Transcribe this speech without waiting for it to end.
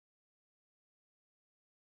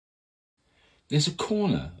There's a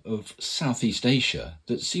corner of Southeast Asia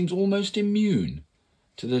that seems almost immune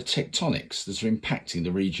to the tectonics that are impacting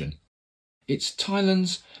the region. It's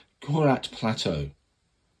Thailand's Khorat plateau,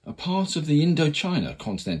 a part of the Indochina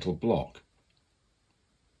continental bloc.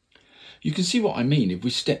 You can see what I mean if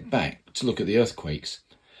we step back to look at the earthquakes.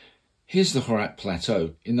 Here's the Khorat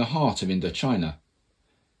plateau in the heart of Indochina.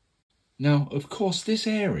 Now, of course, this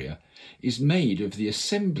area is made of the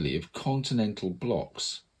assembly of continental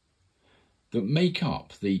blocks that make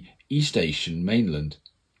up the East Asian mainland.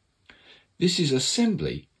 This is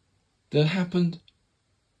assembly that happened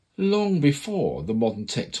long before the modern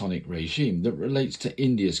tectonic regime that relates to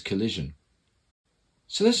India's collision.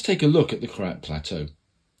 So let's take a look at the Khorat plateau.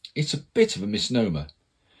 It's a bit of a misnomer.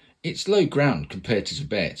 It's low ground compared to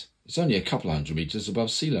Tibet. It's only a couple hundred metres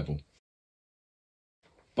above sea level.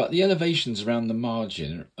 But the elevations around the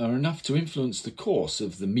margin are enough to influence the course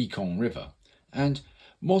of the Mekong River, and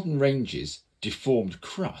modern ranges, deformed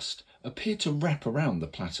crust, appear to wrap around the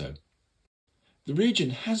plateau. The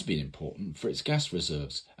region has been important for its gas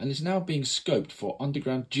reserves and is now being scoped for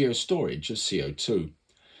underground geostorage of CO2,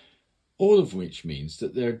 all of which means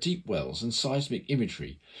that there are deep wells and seismic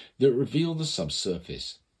imagery that reveal the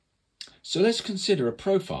subsurface. So let's consider a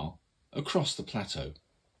profile across the plateau.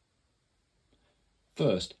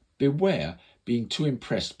 First, beware being too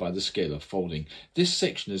impressed by the scale of folding. This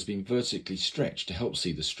section has been vertically stretched to help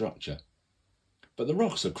see the structure. But the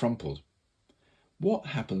rocks are crumpled. What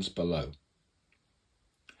happens below?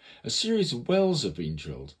 A series of wells have been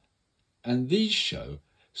drilled, and these show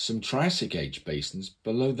some Triassic age basins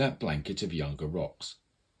below that blanket of younger rocks.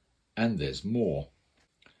 And there's more.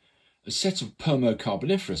 A set of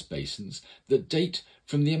Permo-Carboniferous basins that date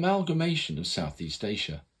from the amalgamation of Southeast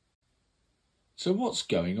Asia. So what's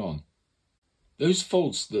going on? Those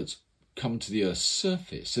faults that come to the Earth's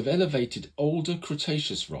surface have elevated older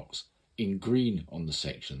Cretaceous rocks, in green on the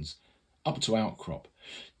sections, up to outcrop.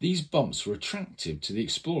 These bumps were attractive to the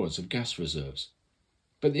explorers of gas reserves.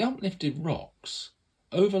 But the uplifted rocks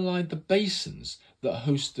overlie the basins that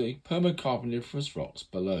host the Permo-Carboniferous rocks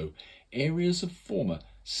below, areas of former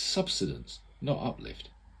subsidence, not uplift.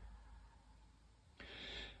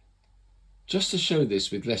 Just to show this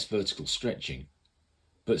with less vertical stretching,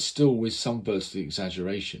 but still with some vertical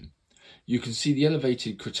exaggeration, you can see the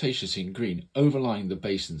elevated Cretaceous in green overlying the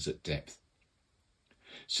basins at depth.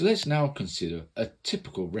 So let's now consider a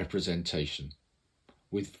typical representation,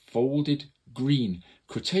 with folded green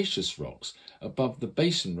Cretaceous rocks above the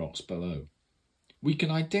basin rocks below. We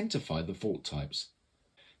can identify the fault types.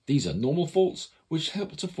 These are normal faults which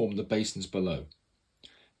help to form the basins below.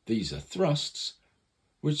 These are thrusts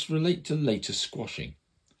which relate to later squashing.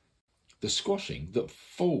 The squashing that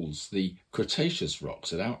folds the Cretaceous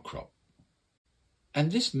rocks at outcrop.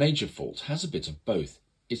 And this major fault has a bit of both.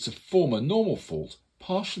 It's a former normal fault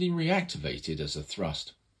partially reactivated as a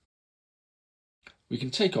thrust. We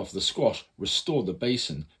can take off the squash, restore the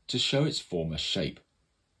basin to show its former shape.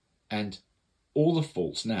 And all the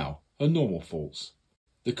faults now are normal faults.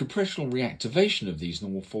 The compressional reactivation of these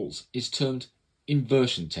normal faults is termed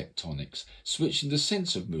inversion tectonics, switching the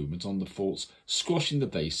sense of movement on the faults, squashing the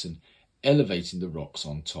basin, elevating the rocks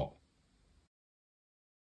on top.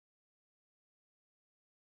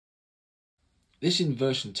 This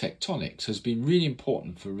inversion tectonics has been really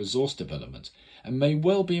important for resource development and may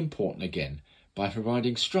well be important again by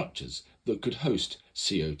providing structures that could host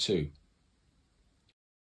CO2.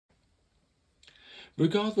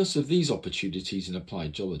 Regardless of these opportunities in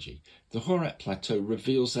applied geology, the Khorat Plateau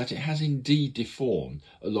reveals that it has indeed deformed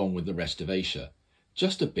along with the rest of Asia,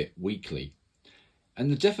 just a bit weakly, and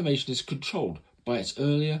the deformation is controlled by its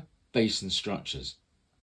earlier basin structures.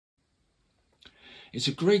 It's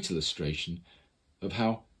a great illustration of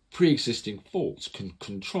how pre-existing faults can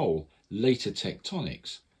control later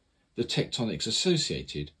tectonics, the tectonics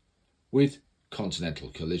associated with continental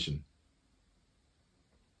collision.